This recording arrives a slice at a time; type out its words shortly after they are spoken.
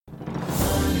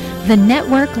The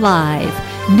Network Live.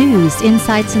 News,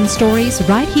 insights, and stories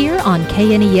right here on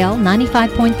KNEL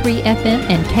 95.3 FM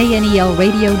and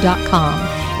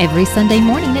KNELradio.com every Sunday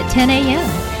morning at 10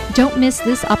 a.m. Don't miss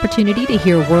this opportunity to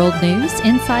hear world news,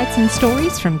 insights, and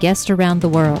stories from guests around the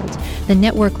world. The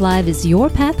Network Live is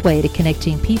your pathway to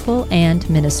connecting people and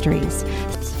ministries.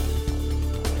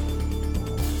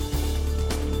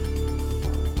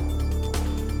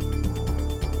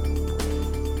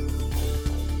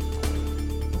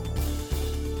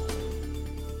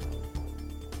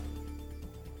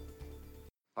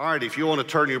 All right, if you want to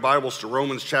turn your Bibles to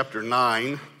Romans chapter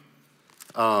 9,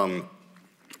 I'm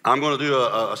going to do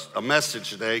a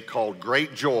message today called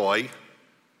Great Joy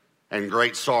and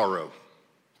Great Sorrow.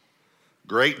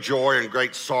 Great joy and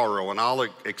great sorrow, and I'll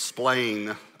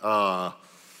explain how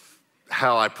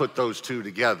I put those two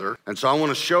together. And so I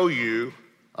want to show you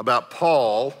about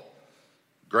Paul,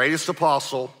 greatest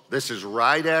apostle. This is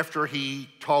right after he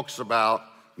talks about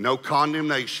no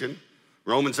condemnation.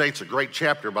 Romans 8 is a great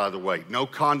chapter, by the way. No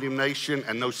condemnation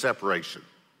and no separation.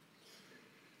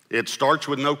 It starts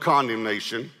with no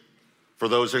condemnation for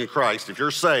those in Christ. If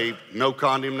you're saved, no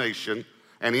condemnation,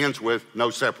 and ends with no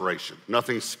separation.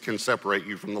 Nothing can separate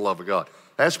you from the love of God.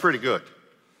 That's pretty good.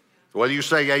 Whether you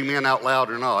say amen out loud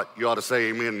or not, you ought to say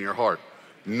amen in your heart.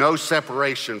 No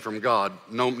separation from God.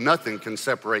 Nothing can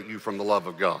separate you from the love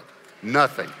of God.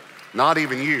 Nothing. Not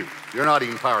even you. You're not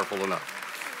even powerful enough.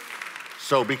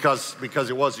 So because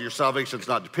it was, your salvation's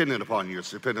not dependent upon you,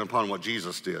 it's dependent upon what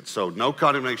Jesus did. So no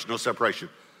condemnation, no separation.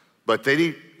 But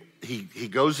then he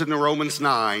goes into Romans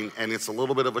 9, and it's a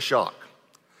little bit of a shock.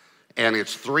 And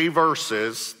it's 3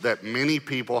 verses that many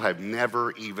people have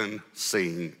never even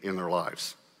seen in their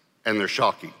lives. And they're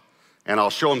shocking. And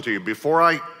I'll show them to you. Before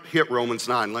I hit Romans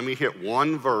 9, let me hit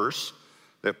one verse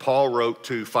that Paul wrote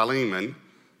to Philemon.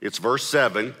 It's verse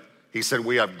 7. He said,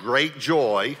 we have great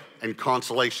joy and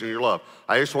consolation in your love.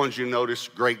 I just wanted you to notice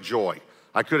great joy.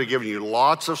 I could have given you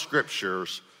lots of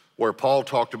scriptures where Paul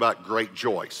talked about great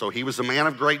joy. So he was a man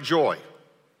of great joy.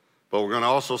 But we're going to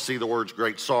also see the words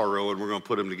great sorrow, and we're going to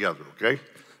put them together, okay?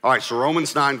 All right, so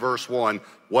Romans 9, verse 1.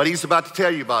 What he's about to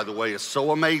tell you, by the way, is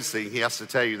so amazing, he has to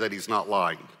tell you that he's not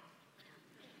lying.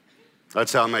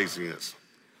 That's how amazing it is.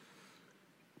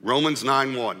 Romans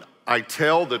 9:1. I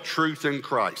tell the truth in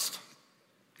Christ.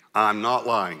 I'm not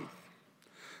lying.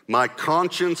 My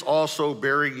conscience also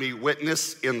bearing me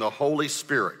witness in the Holy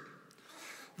Spirit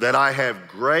that I have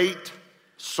great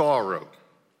sorrow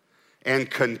and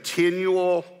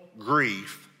continual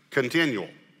grief,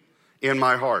 in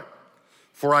my heart.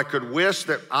 For I could wish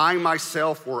that I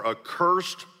myself were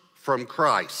accursed from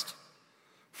Christ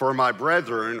for my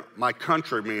brethren, my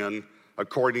countrymen,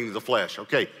 according to the flesh.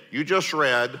 Okay, you just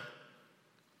read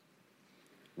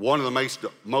one of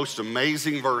the most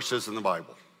amazing verses in the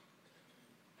Bible,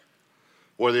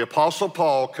 where the Apostle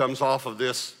Paul comes off of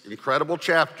this incredible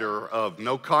chapter of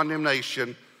no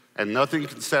condemnation and nothing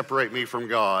can separate me from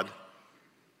God.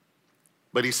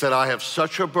 But he said, I have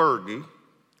such a burden,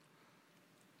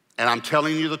 and I'm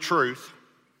telling you the truth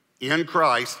in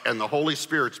Christ, and the Holy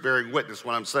Spirit's bearing witness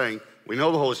when I'm saying, we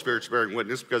know the Holy Spirit's bearing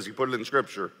witness because he put it in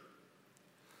Scripture.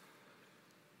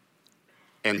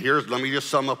 And let me just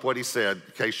sum up what he said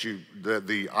in case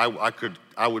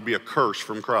I would be accursed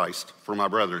from Christ for my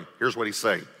brethren. Here's what he's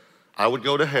saying. I would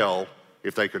go to hell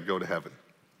if they could go to heaven.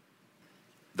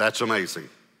 That's amazing.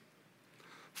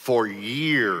 For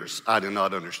years, I did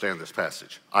not understand this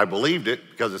passage. I believed it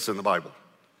because it's in the Bible.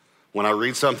 When I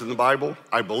read something in the Bible,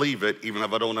 I believe it even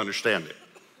if I don't understand it.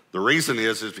 The reason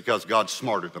is because God's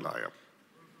smarter than I am.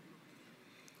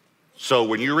 So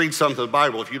when you read something in the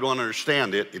Bible, if you don't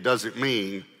understand it, it doesn't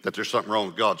mean that there's something wrong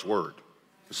with God's word.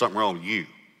 There's something wrong with you,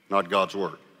 not God's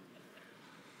word.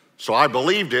 So I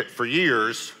believed it for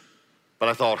years, but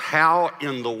I thought, how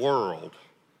in the world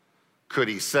could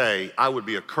he say, I would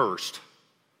be accursed?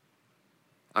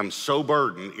 I'm so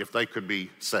burdened if they could be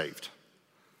saved.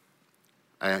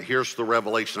 And here's the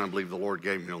revelation I believe the Lord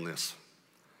gave me on this.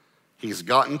 He's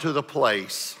gotten to the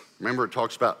place, remember it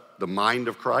talks about the mind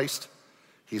of Christ?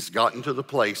 He's gotten to the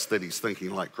place that he's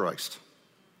thinking like Christ.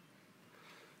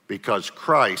 Because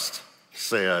Christ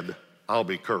said, I'll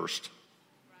be cursed.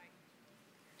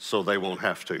 So they won't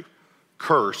have to.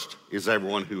 Cursed is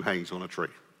everyone who hangs on a tree.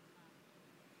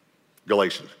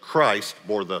 Galatians, Christ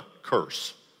bore the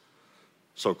curse.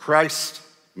 So Christ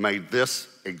made this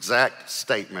exact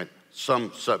statement,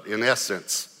 in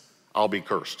essence, I'll be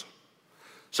cursed.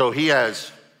 So he has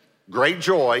great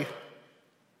joy,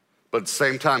 but at the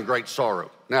same time, great sorrow.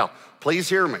 Now, please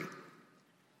hear me.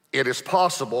 It is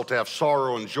possible to have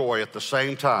sorrow and joy at the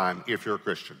same time if you're a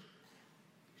Christian.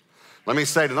 Let me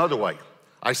say it another way.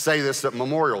 I say this at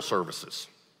memorial services.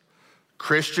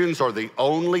 Christians are the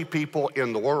only people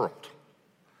in the world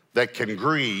that can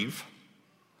grieve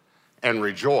and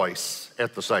rejoice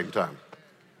at the same time.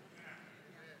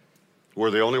 We're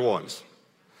the only ones.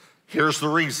 Here's the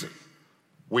reason.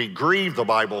 We grieve, the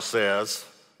Bible says.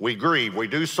 We grieve. We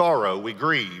do sorrow. We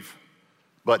grieve,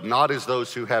 but not as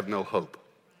those who have no hope.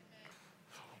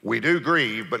 We do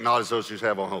grieve, but not as those who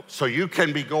have no hope. So you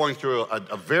can be going through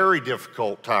a very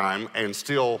difficult time and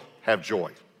still have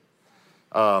joy.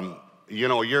 You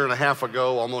know, a year and a half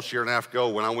ago, almost a year and a half ago,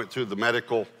 when I went through the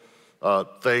medical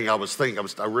thing, I was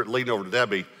leaning over to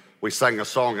Debbie. We sang a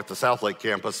song at the Southlake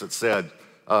campus that said,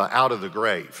 out of the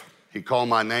grave. He called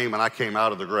my name and I came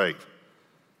out of the grave.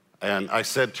 And I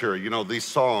said to her, you know, these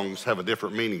songs have a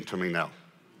different meaning to me now.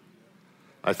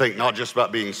 I think not just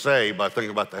about being saved, but I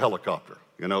think about the helicopter.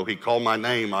 You know, he called my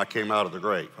name, I came out of the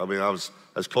grave. I mean, I was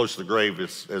as close to the grave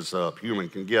as a human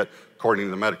can get, according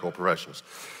to the medical professionals.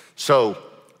 So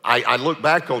I look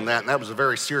back on that, and that was a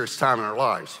very serious time in our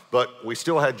lives. But we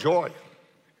still had joy.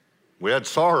 We had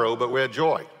sorrow, but we had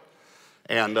joy.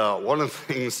 And one of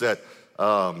the things that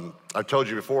I've told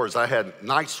you before is I had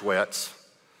night sweats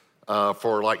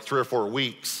for like 3 or 4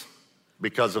 weeks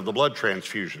because of the blood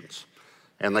transfusions.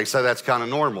 And they say that's kind of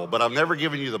normal, but I've never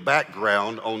given you the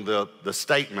background on the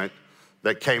statement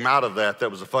that came out of that.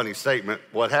 That was a funny statement.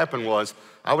 What happened was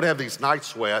I would have these night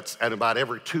sweats, and about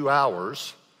every 2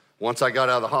 hours, once I got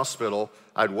out of the hospital,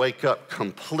 I'd wake up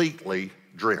completely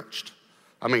drenched.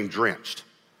 I mean drenched.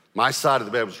 My side of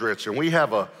the bed was drenched, and we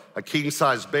have a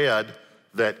king-size bed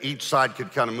that each side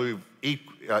could kind of move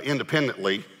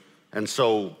independently, and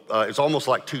so it's almost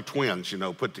like 2 twins, you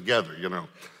know, put together, you know.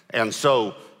 And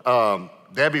so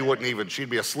Debbie wouldn't even, she'd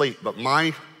be asleep, but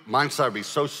my side would be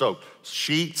so soaked.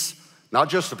 Sheets, not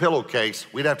just the pillowcase,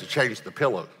 we'd have to change the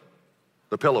pillow.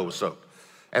 The pillow was soaked.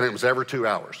 And it was every 2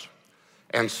 hours.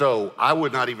 And so I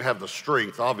would not even have the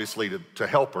strength, obviously, to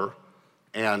help her.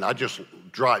 And I just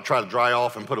try to dry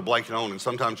off and put a blanket on and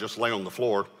sometimes just lay on the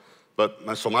floor.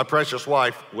 So my precious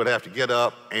wife would have to get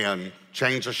up and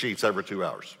change the sheets every 2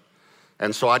 hours.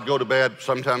 And so I'd go to bed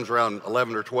sometimes around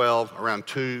 11 or 12, around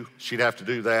 2, she'd have to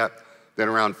do that. Then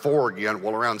around 4 again.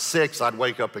 Well, around 6, I'd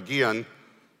wake up again,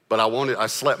 but I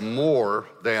slept more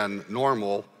than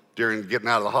normal during getting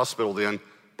out of the hospital then,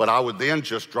 but I would then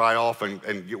just dry off and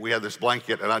we had this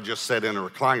blanket and I just sat in a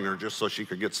recliner just so she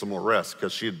could get some more rest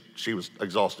because she was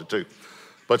exhausted too.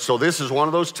 But so this is one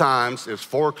of those times, it's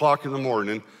 4 o'clock in the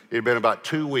morning, it had been about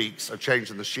 2 weeks of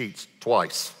changing the sheets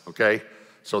twice, okay?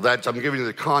 So I'm giving you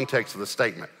the context of the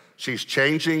statement. She's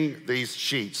changing these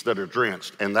sheets that are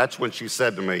drenched, and that's when she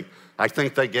said to me, I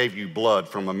think they gave you blood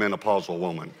from a menopausal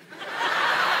woman.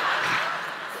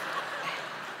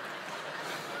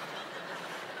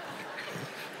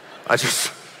 I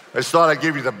just thought I'd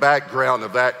give you the background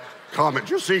of that comment,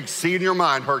 just so you can see in your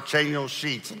mind her changing those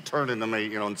sheets and turning to me,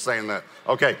 you know, and saying that.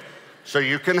 Okay, so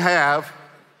you can have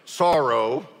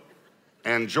sorrow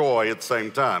and joy at the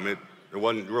same time. It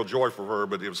wasn't real joy for her,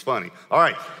 but it was funny. All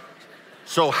right,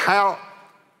 so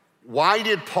why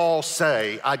did Paul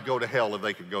say, I'd go to hell if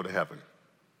they could go to heaven?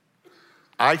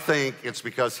 I think it's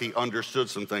because he understood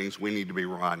some things we need to be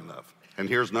reminded of. And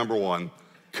here's number one,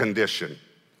 condition.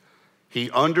 He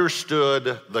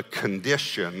understood the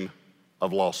condition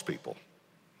of lost people.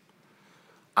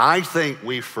 I think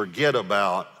we forget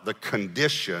about the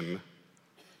condition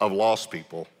of lost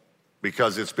people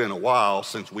because it's been a while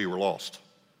since we were lost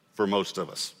for most of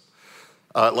us.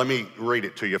 Let me read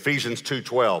it to you. Ephesians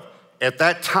 2:12. At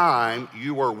that time,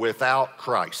 you were without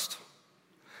Christ,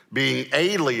 being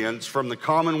aliens from the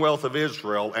commonwealth of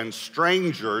Israel and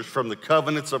strangers from the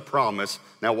covenants of promise.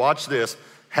 Now watch this,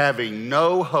 having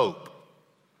no hope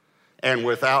and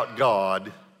without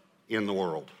God in the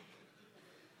world.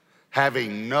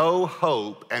 Having no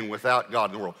hope and without God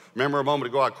in the world. Remember a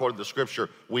moment ago I quoted the scripture,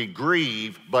 we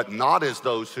grieve, but not as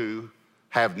those who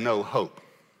have no hope.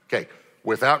 Okay,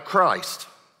 without Christ,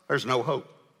 there's no hope.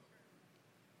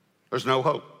 There's no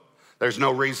hope. There's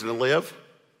no reason to live.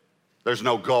 There's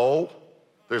no goal.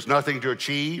 There's nothing to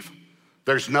achieve.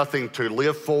 There's nothing to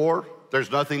live for.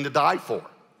 There's nothing to die for.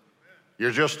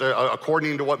 You're just,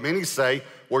 according to what many say,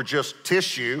 we're just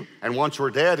tissue, and once we're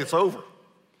dead, it's over.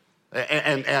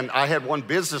 And I had one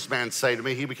businessman say to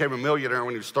me, he became a millionaire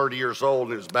when he was 30 years old,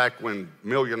 and it was back when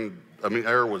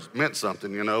millionaire meant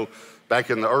something, you know, back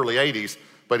in the early 80s.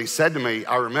 But he said to me,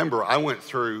 I remember I went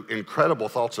through incredible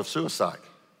thoughts of suicide.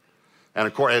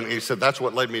 And he said, that's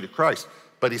what led me to Christ.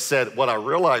 But he said, what I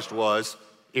realized was,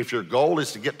 if your goal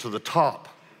is to get to the top,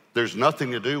 there's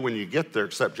nothing to do when you get there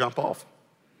except jump off.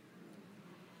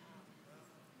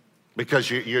 because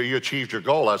you achieved your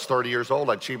goal. I was 30 years old,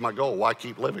 I achieved my goal. Why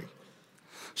keep living?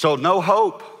 So no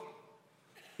hope,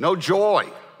 no joy,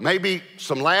 maybe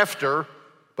some laughter,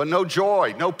 but no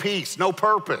joy, no peace, no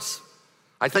purpose.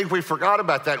 I think we forgot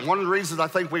about that. And one of the reasons I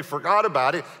think we forgot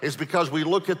about it is because we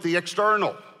look at the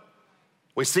external.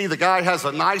 We see the guy has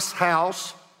a nice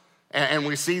house, and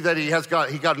we see that he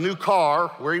got a new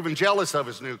car. We're even jealous of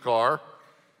his new car.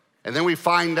 And then we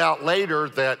find out later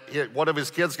that one of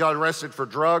his kids got arrested for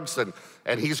drugs,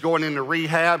 and he's going into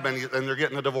rehab, and they're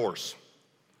getting a divorce.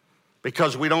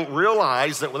 Because we don't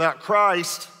realize that without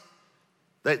Christ,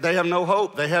 they have no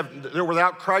hope. They're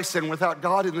without Christ and without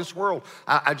God in this world.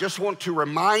 I just want to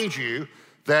remind you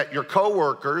that your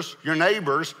coworkers, your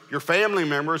neighbors, your family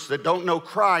members that don't know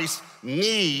Christ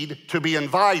need to be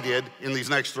invited in these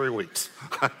next 3 weeks.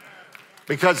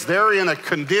 Because they're in a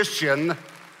condition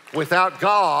without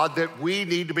God that we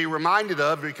need to be reminded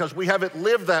of, because we haven't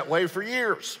lived that way for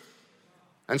years.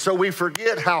 And so we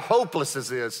forget how hopeless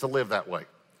it is to live that way.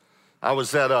 I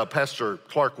was at Pastor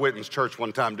Clark Whitten's church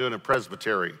one time doing a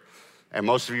presbytery, and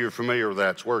most of you are familiar with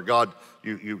that. It's where God,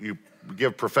 you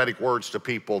give prophetic words to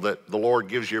people that the Lord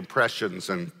gives you impressions,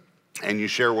 and you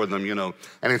share with them,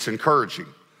 and it's encouraging.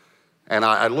 And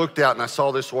I looked out and I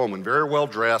saw this woman, very well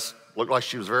dressed, looked like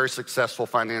she was very successful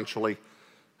financially,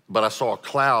 but I saw a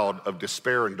cloud of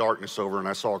despair and darkness over her, and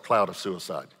I saw a cloud of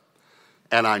suicide.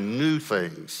 And I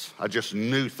just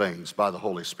knew things by the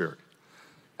Holy Spirit.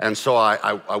 And so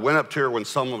I went up to her when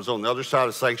someone was on the other side of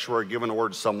the sanctuary giving a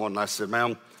word to someone, and I said,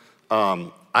 ma'am,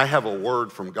 I have a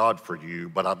word from God for you,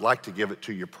 but I'd like to give it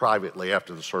to you privately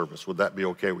after the service. Would that be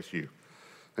okay with you?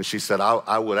 And she said,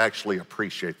 I would actually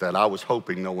appreciate that. I was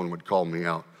hoping no one would call me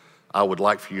out. I would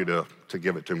like for you to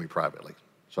give it to me privately.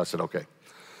 So I said, okay.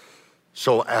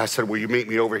 So I said, will you meet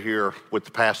me over here with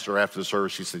the pastor after the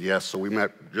service? She said, yes. So we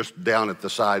met just down at the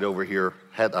side over here.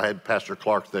 I had Pastor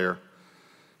Clark there.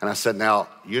 And I said, now,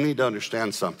 you need to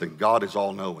understand something. God is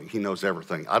all-knowing. He knows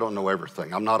everything. I don't know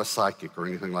everything. I'm not a psychic or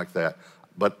anything like that.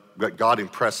 But God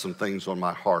impressed some things on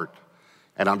my heart,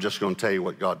 and I'm just going to tell you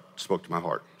what God spoke to my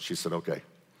heart. She said, okay.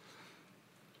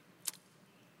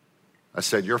 I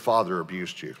said, your father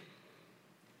abused you,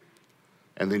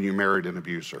 and then you married an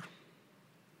abuser.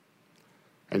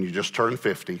 And you just turned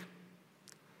 50,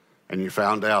 and you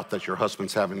found out that your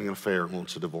husband's having an affair and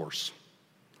wants a divorce.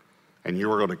 And you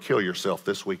were going to kill yourself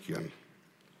this weekend,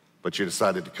 but you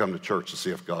decided to come to church to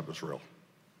see if God was real.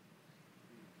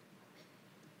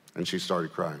 And she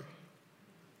started crying.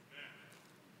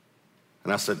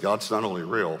 And I said, God's not only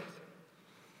real,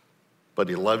 but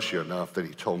he loves you enough that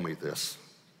he told me this,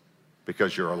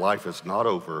 because your life is not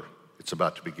over, it's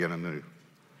about to begin anew.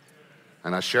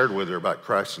 And I shared with her about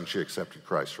Christ, and she accepted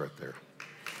Christ right there.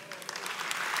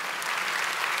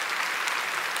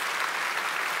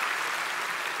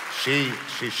 She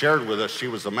shared with us, she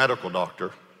was a medical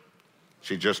doctor.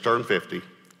 She just turned 50.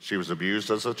 She was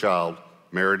abused as a child,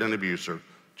 married an abuser,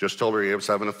 just told her he was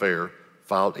having an affair,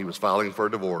 he was filing for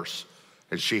a divorce,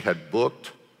 and she had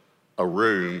booked a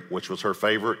room, which was her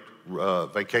favorite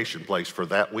vacation place for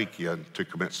that weekend, to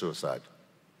commit suicide.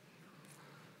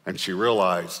 And she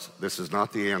realized this is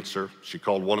not the answer. She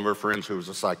called one of her friends who was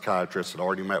a psychiatrist, had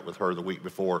already met with her the week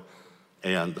before,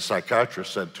 and the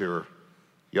psychiatrist said to her,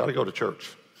 you ought to go to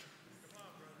church.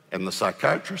 And the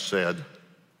psychiatrist said,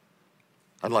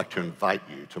 I'd like to invite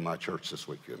you to my church this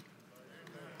weekend.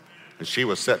 And she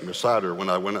was sitting beside her when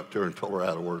I went up to her and told her I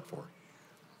had a word for her.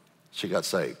 She got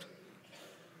saved.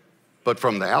 But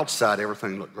from the outside,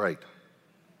 everything looked great.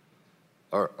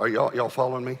 Are y'all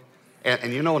following me?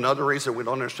 And you know another reason we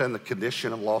don't understand the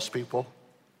condition of lost people?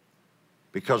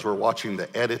 Because we're watching the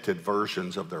edited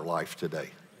versions of their life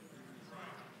today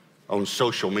on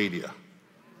social media.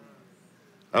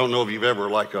 I don't know if you've ever,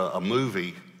 like a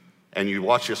movie, and you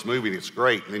watch this movie and it's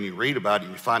great, and then you read about it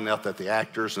and you find out that the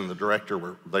actors and the director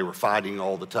were fighting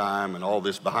all the time and all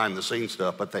this behind the scenes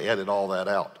stuff, but they edit all that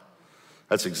out.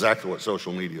 That's exactly what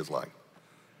social media is like.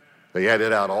 They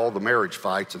edit out all the marriage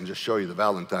fights and just show you the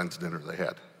Valentine's dinner they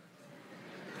had.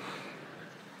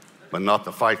 But not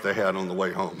the fight they had on the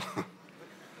way home.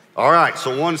 All right,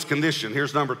 so one's condition.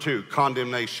 Here's number two,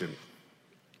 condemnation.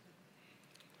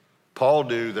 Paul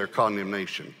knew their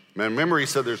condemnation. Remember, he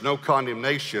said there's no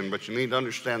condemnation, but you need to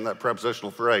understand that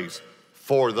prepositional phrase,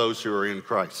 for those who are in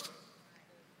Christ.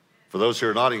 For those who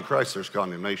are not in Christ, there's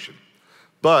condemnation.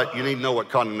 But you need to know what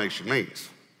condemnation means.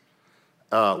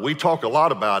 We talk a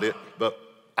lot about it, but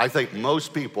I think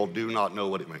most people do not know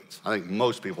what it means. I think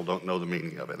most people don't know the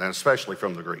meaning of it, and especially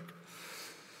from the Greek.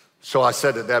 So I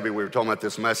said to Debbie, we were talking about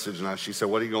this message, and she said,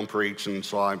 what are you going to preach? And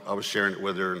so I was sharing it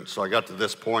with her, and so I got to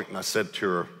this point, and I said to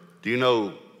her, do you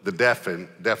know the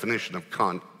definition of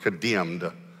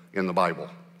condemned in the Bible.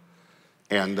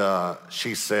 And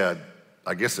she said,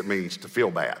 I guess it means to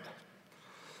feel bad.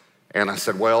 And I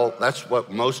said, well, that's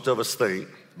what most of us think,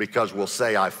 because we'll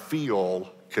say, I feel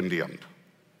condemned.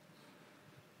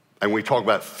 And we talk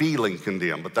about feeling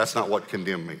condemned, but that's not what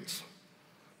condemned means.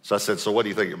 So I said, so what do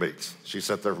you think it means? She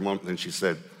sat there for a moment, and she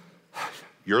said,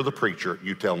 you're the preacher,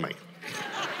 you tell me.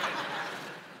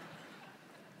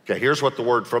 Okay, here's what the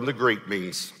word from the Greek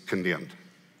means, condemned.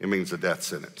 It means a death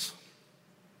sentence.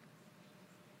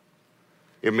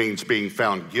 It means being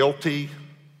found guilty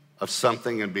of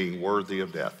something and being worthy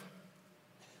of death.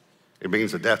 It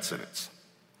means a death sentence.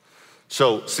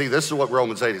 So, see, this is what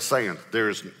Romans 8 is saying. There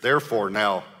is therefore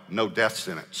now no death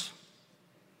sentence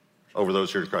over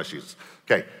those who are in Christ Jesus.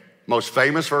 Okay, most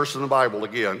famous verse in the Bible,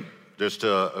 again, just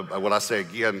when I say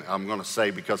again, I'm going to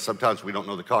say because sometimes we don't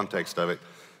know the context of it.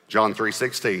 John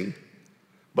 3:16,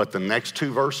 but the next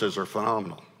two verses are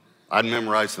phenomenal. I'd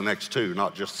memorize the next two,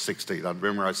 not just 16. I'd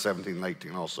memorize 17 and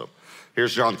 18 also.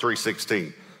 Here's John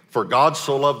 3:16. For God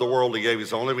so loved the world, he gave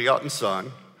his only begotten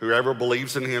Son. Whoever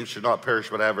believes in him should not perish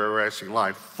but have everlasting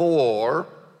life. For,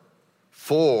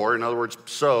 in other words,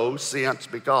 so, since,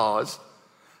 because,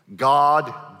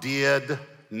 God did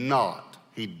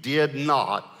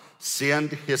not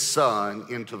send his Son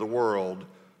into the world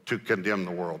to condemn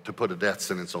the world, to put a death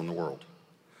sentence on the world,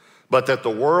 but that the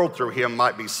world through him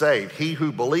might be saved. He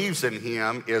who believes in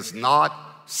him is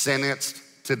not sentenced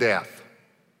to death,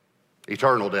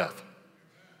 eternal death.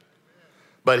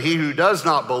 But he who does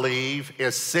not believe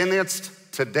is sentenced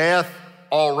to death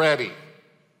already.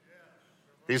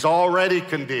 He's already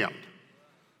condemned.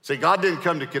 See, God didn't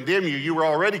come to condemn you. You were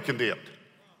already condemned.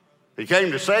 He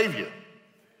came to save you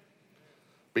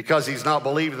because he's not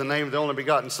believed in the name of the only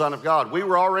begotten Son of God. We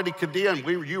were already condemned.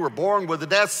 You were born with a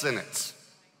death sentence.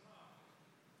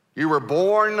 You were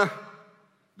born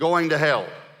going to hell.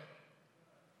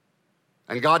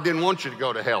 And God didn't want you to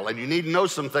go to hell. And you need to know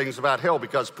some things about hell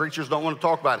because preachers don't want to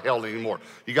talk about hell anymore.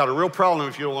 You got a real problem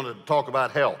if you don't want to talk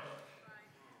about hell.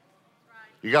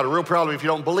 You got a real problem if you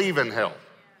don't believe in hell.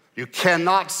 You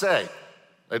cannot say,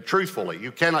 truthfully,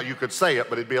 you could say it,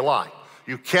 but it'd be a lie.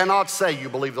 You cannot say you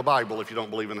believe the Bible if you don't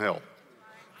believe in hell.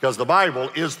 Because the Bible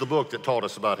is the book that taught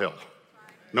us about hell.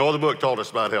 No other book taught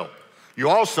us about hell. You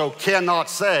also cannot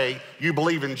say you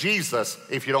believe in Jesus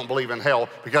if you don't believe in hell,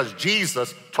 because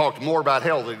Jesus talked more about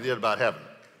hell than he did about heaven.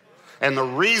 And the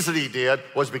reason he did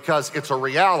was because it's a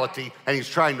reality, and he's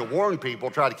trying to warn people,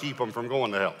 try to keep them from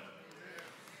going to hell.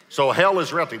 So hell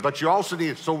is reality, but you also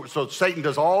need, so Satan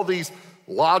does all these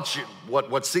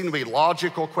what seem to be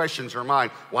logical questions in our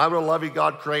mind. Why would a loving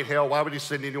God create hell? Why would he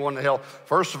send anyone to hell?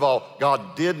 First of all,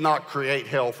 God did not create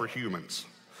hell for humans.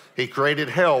 He created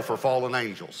hell for fallen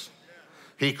angels.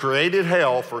 He created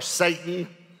hell for Satan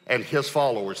and his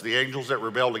followers, the angels that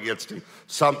rebelled against him.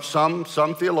 Some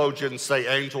theologians say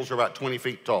angels are about 20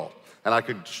 feet tall. And I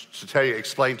could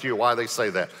explain to you why they say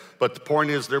that. But the point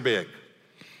is they're big.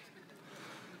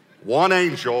 One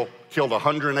angel killed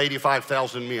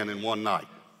 185,000 men in one night.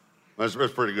 That's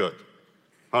pretty good.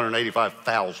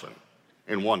 185,000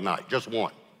 in one night, just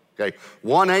one. Okay,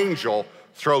 one angel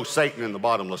throws Satan in the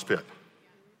bottomless pit.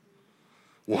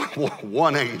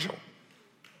 One angel.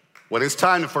 When it's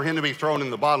time for him to be thrown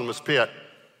in the bottomless pit,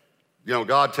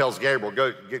 God tells Gabriel,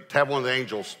 go have one of the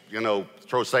angels,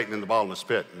 throw Satan in the bottomless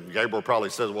pit. And Gabriel probably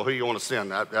says, well, who do you want to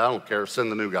send? I don't care,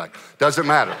 send the new guy. Doesn't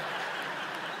matter.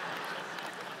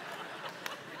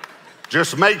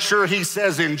 Just make sure he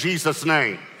says in Jesus'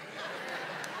 name.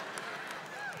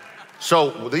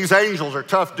 So these angels are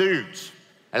tough dudes,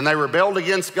 and they rebelled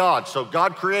against God. So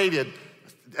God created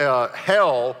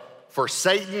hell for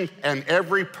Satan and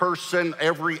every person,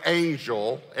 every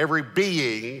angel, every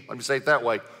being, let me say it that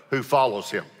way, who follows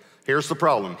him. Here's the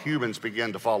problem. Humans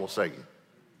began to follow Satan.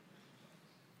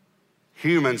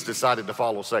 Humans decided to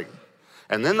follow Satan.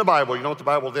 And then the Bible, you know what the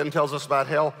Bible then tells us about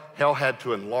hell? Hell had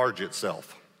to enlarge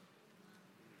itself.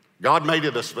 God made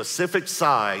it a specific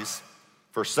size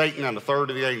for Satan and a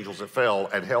third of the angels that fell,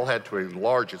 and hell had to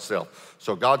enlarge itself.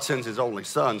 So God sends his only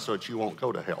Son so that you won't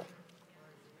go to hell.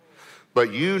 But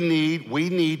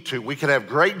we can have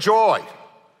great joy,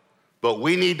 but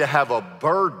we need to have a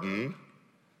burden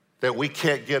that we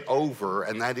can't get over,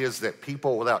 and that is that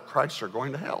people without Christ are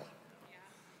going to hell.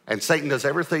 And Satan does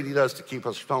everything he does to keep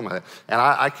us from that. And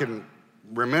I can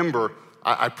remember,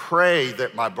 I pray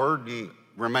that my burden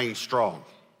remains strong.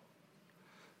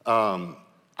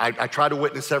 I try to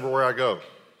witness everywhere I go.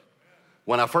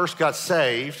 When I first got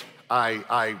saved,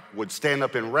 I would stand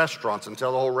up in restaurants and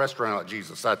tell the whole restaurant about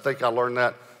Jesus. I think I learned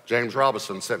that. James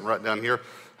Robinson sitting right down here.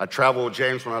 I traveled with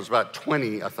James when I was about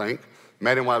 20, I think.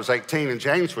 Met him when I was 18, and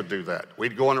James would do that.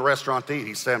 We'd go in a restaurant to eat.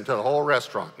 He'd say him to the whole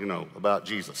restaurant, about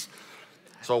Jesus.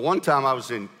 So one time I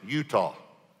was in Utah.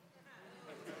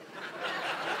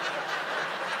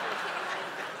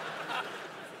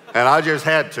 And I just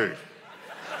had to.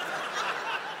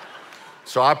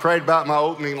 So I prayed about my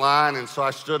opening line, and so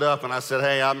I stood up and I said,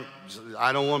 hey,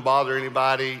 I don't want to bother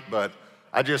anybody, but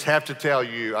I just have to tell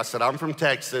you, I said, I'm from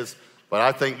Texas, but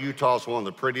I think Utah is one of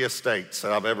the prettiest states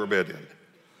that I've ever been in.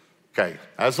 Okay,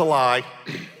 that's a lie.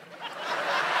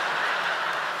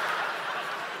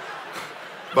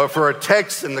 But for a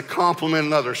Texan to compliment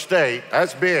another state,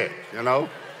 that's big,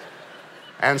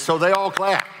 And so they all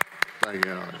clapped,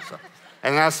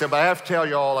 And I said, but I have to tell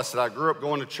y'all, I said, I grew up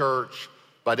going to church,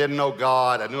 but I didn't know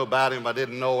God. I knew about him, but I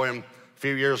didn't know him. A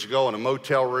few years ago in a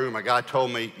motel room, a guy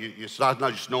told me, it's not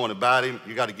just knowing about him,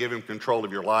 you got to give him control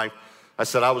of your life. I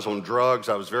said, I was on drugs.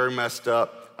 I was very messed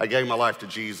up. I gave my life to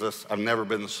Jesus. I've never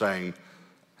been the same.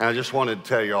 And I just wanted to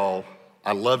tell y'all,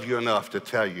 I love you enough to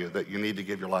tell you that you need to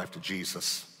give your life to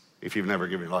Jesus if you've never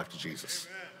given your life to Jesus.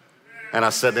 And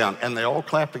I sat down, and they all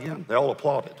clapped again. They all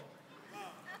applauded.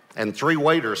 And 3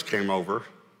 waiters came over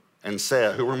and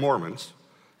said, who were Mormons,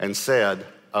 and said,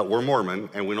 we're Mormon,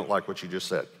 and we don't like what you just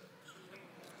said.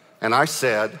 And I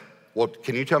said, well,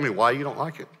 can you tell me why you don't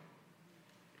like it?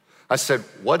 I said,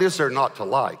 what is there not to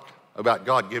like about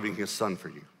God giving his son for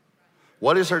you?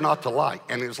 What is there not to like?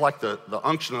 And it was like the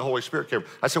unction of the Holy Spirit came.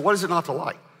 I said, what is it not to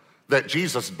like? That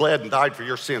Jesus bled and died for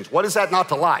your sins. What is that not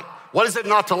to like? What is it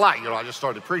not to like? I just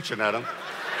started preaching at him.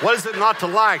 What is it not to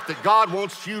like that God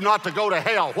wants you not to go to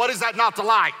hell? What is that not to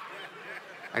like?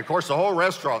 And of course, the whole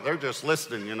restaurant, they're just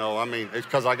listening, it's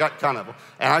because I got and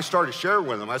I started sharing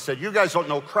with them. I said, you guys don't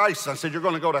know Christ. I said, you're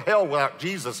going to go to hell without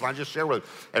Jesus. And I just shared with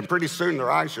them. And pretty soon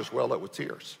their eyes just welled up with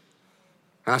tears.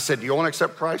 And I said, do you want to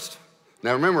accept Christ?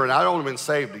 Now remember, I'd only been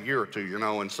saved a year or two,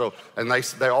 and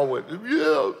they all went,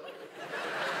 yeah.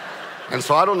 And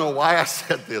so I don't know why I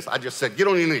said this. I just said, get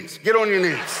on your knees. Get on your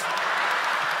knees.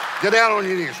 Get down on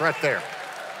your knees right there.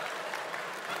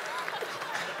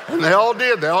 And they all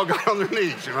did. They all got on their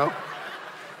knees,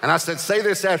 And I said, say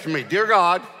this after me. Dear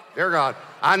God,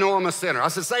 I know I'm a sinner. I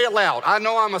said, say it loud. I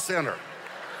know I'm a sinner.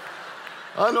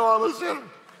 I know I'm a sinner.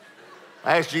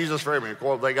 I asked Jesus for him. Of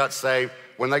course, they got saved.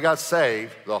 When they got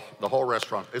saved, the whole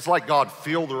restaurant, it's like God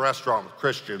filled the restaurant with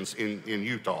Christians in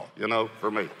Utah,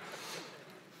 for me.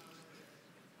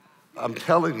 I'm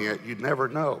telling you, you'd never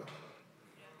know.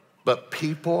 But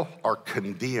people are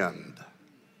condemned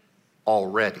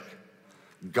already.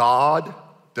 God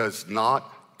does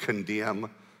not condemn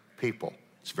people.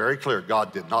 It's very clear.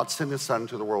 God did not send his son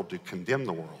to the world to condemn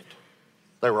the world.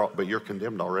 But you're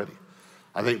condemned already.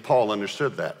 I think Paul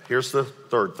understood that. Here's the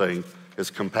third thing, is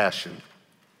compassion.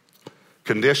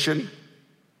 Condition,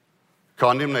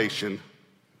 condemnation,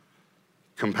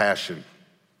 compassion.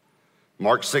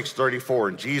 Mark 6:34,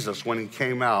 and Jesus, when he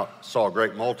came out, saw a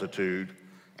great multitude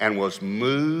and was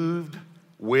moved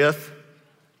with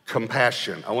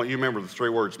compassion. I want you to remember the 3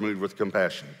 words, moved with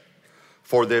compassion.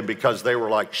 For them, because they were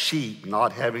like sheep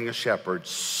not having a shepherd.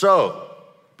 So,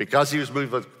 because he was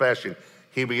moved with compassion,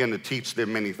 he began to teach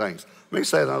them many things. Let me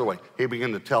say it another way. He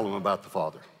began to tell them about the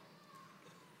Father.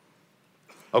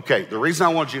 Okay, the reason I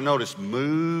want you to notice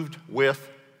moved with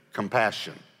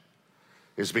compassion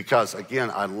is because, again,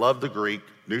 I love the Greek.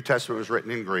 New Testament was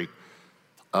written in Greek.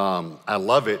 I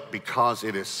love it because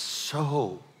it is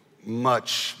so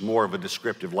much more of a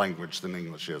descriptive language than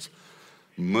English is.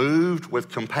 Moved with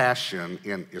compassion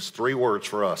is 3 words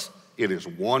for us. It is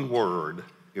 1 word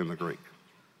in the Greek.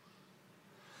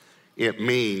 It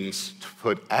means to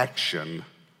put action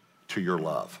to your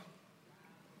love.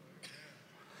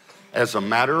 As a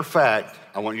matter of fact,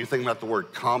 I want you to think about the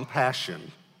word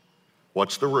compassion.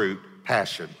 What's the root?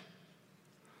 Passion.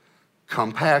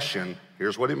 Compassion,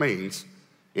 here's what it means.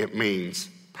 It means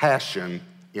passion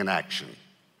in action.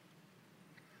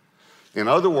 In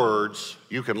other words,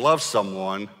 you can love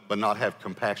someone but not have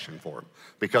compassion for them.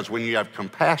 Because when you have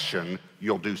compassion,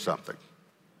 you'll do something.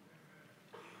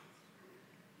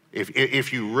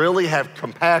 If you really have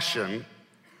compassion,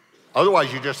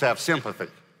 otherwise you just have sympathy.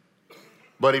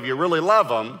 But if you really love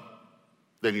them,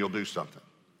 then you'll do something.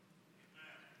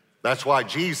 That's why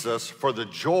Jesus, for the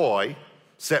joy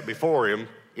set before him,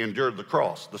 endured the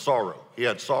cross, the sorrow. He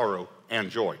had sorrow and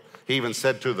joy. He even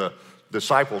said to the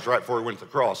disciples right before he went to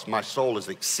the cross, my soul is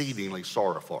exceedingly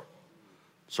sorrowful.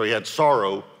 So he had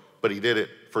sorrow, but he did it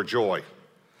for joy.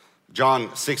 John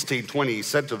 16:20, he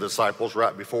said to the disciples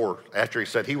right before, after he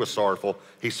said he was sorrowful,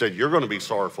 he said, you're going to be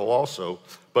sorrowful also,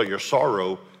 but your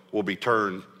sorrow will be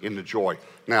turned into joy.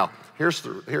 Now, here's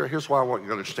why I want you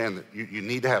to understand that you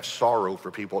need to have sorrow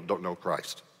for people that don't know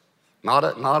Christ. Not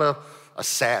a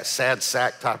sad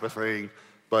sack type of thing,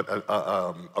 but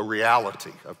a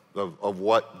reality of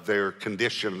what their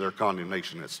condition, their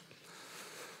condemnation is.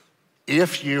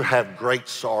 If you have great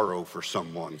sorrow for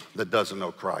someone that doesn't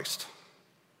know Christ,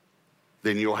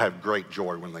 then you'll have great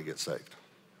joy when they get saved.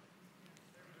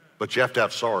 But you have to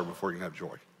have sorrow before you can have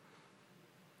joy.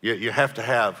 You have to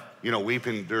have,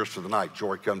 weeping endures for the night,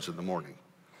 joy comes in the morning.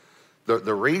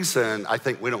 The reason I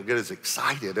think we don't get as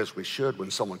excited as we should when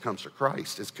someone comes to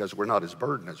Christ is because we're not as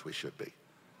burdened as we should be.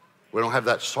 We don't have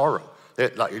that sorrow.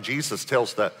 Like Jesus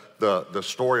tells the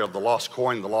story of the lost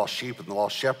coin, the lost sheep, and the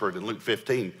lost shepherd in Luke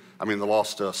 15. The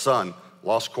lost son,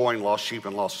 lost coin, lost sheep,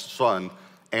 and lost son.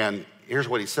 And here's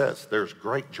what he says. There's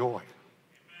great joy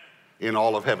in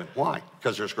all of heaven. Why?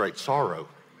 Because there's great sorrow.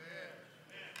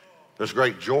 There's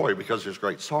great joy because there's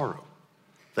great sorrow.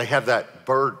 They have that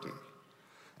burden.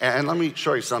 And let me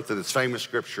show you something that's famous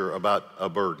scripture about a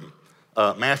burden.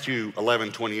 Matthew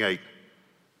 11:28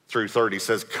 through 30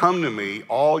 says, "Come to me,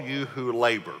 all you who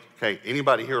labor." Okay,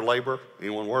 anybody here labor?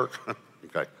 Anyone work?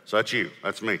 Okay, so that's you,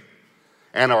 that's me.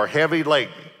 "And are heavy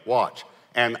laden," watch,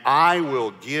 "and I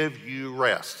will give you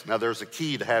rest." Now there's a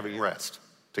key to having rest,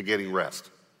 to getting rest.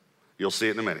 You'll see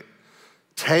it in a minute.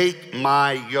 "Take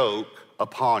my yoke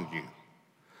upon you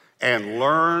and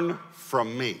learn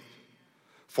from me.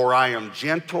 For I am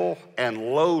gentle and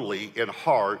lowly in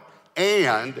heart,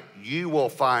 and you will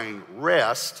find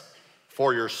rest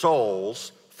for your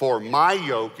souls, for my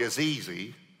yoke is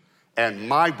easy and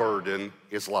my burden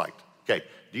is light." Okay,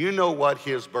 do you know what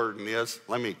his burden is?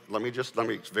 Let me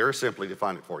very simply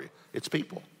define it for you. It's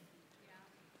people.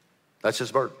 That's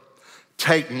his burden.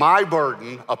 "Take my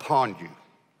burden upon you,"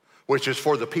 which is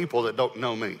for the people that don't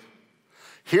know me.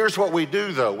 Here's what we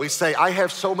do though. We say, "I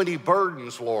have so many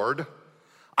burdens, Lord.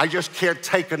 I just can't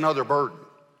take another burden.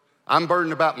 I'm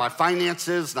burdened about my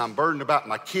finances, and I'm burdened about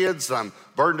my kids, and I'm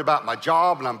burdened about my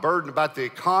job, and I'm burdened about the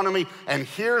economy." And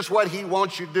here's what he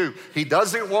wants you to do. He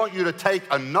doesn't want you to take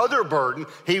another burden.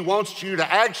 He wants you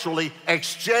to actually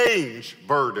exchange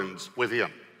burdens with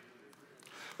him.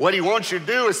 What he wants you to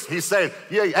do is he's saying,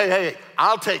 hey,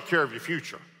 I'll take care of your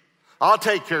future. I'll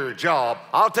take care of your job.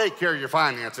 I'll take care of your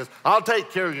finances. I'll take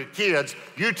care of your kids.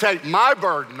 You take my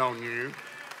burden on you,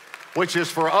 which is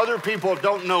for other people who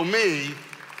don't know me,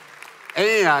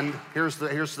 and here's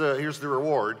the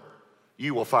reward.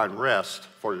 You will find rest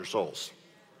for your souls.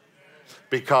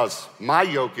 Because my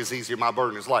yoke is easy, my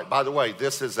burden is light. By the way,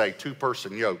 this is a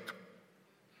two-person yoke.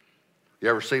 You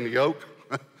ever seen a yoke?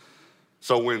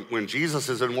 So when Jesus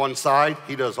is in one side,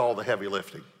 he does all the heavy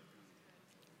lifting.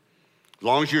 As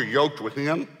long as you're yoked with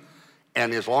him,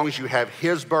 and as long as you have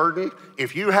his burden,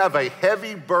 if you have a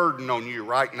heavy burden on you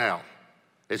right now,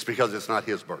 it's because it's not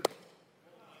his burden.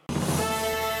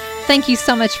 Thank you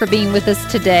so much for being with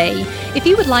us today. If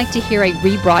you would like to hear a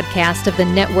rebroadcast of the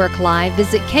network live,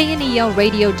 visit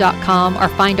knelradio.com or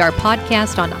find our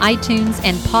podcast on iTunes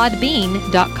and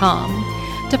podbean.com.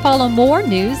 To follow more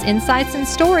news, insights, and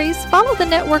stories, follow the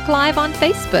Network Live on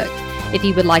Facebook. If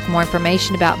you would like more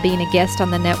information about being a guest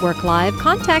on the Network Live,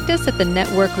 contact us at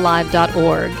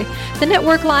thenetworklive.org. The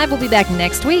Network Live will be back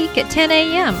next week at 10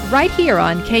 a.m. right here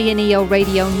on KNEL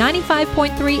Radio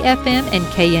 95.3 FM and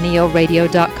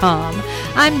knelradio.com.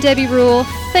 I'm Debbie Rule.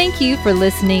 Thank you for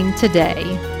listening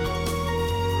today.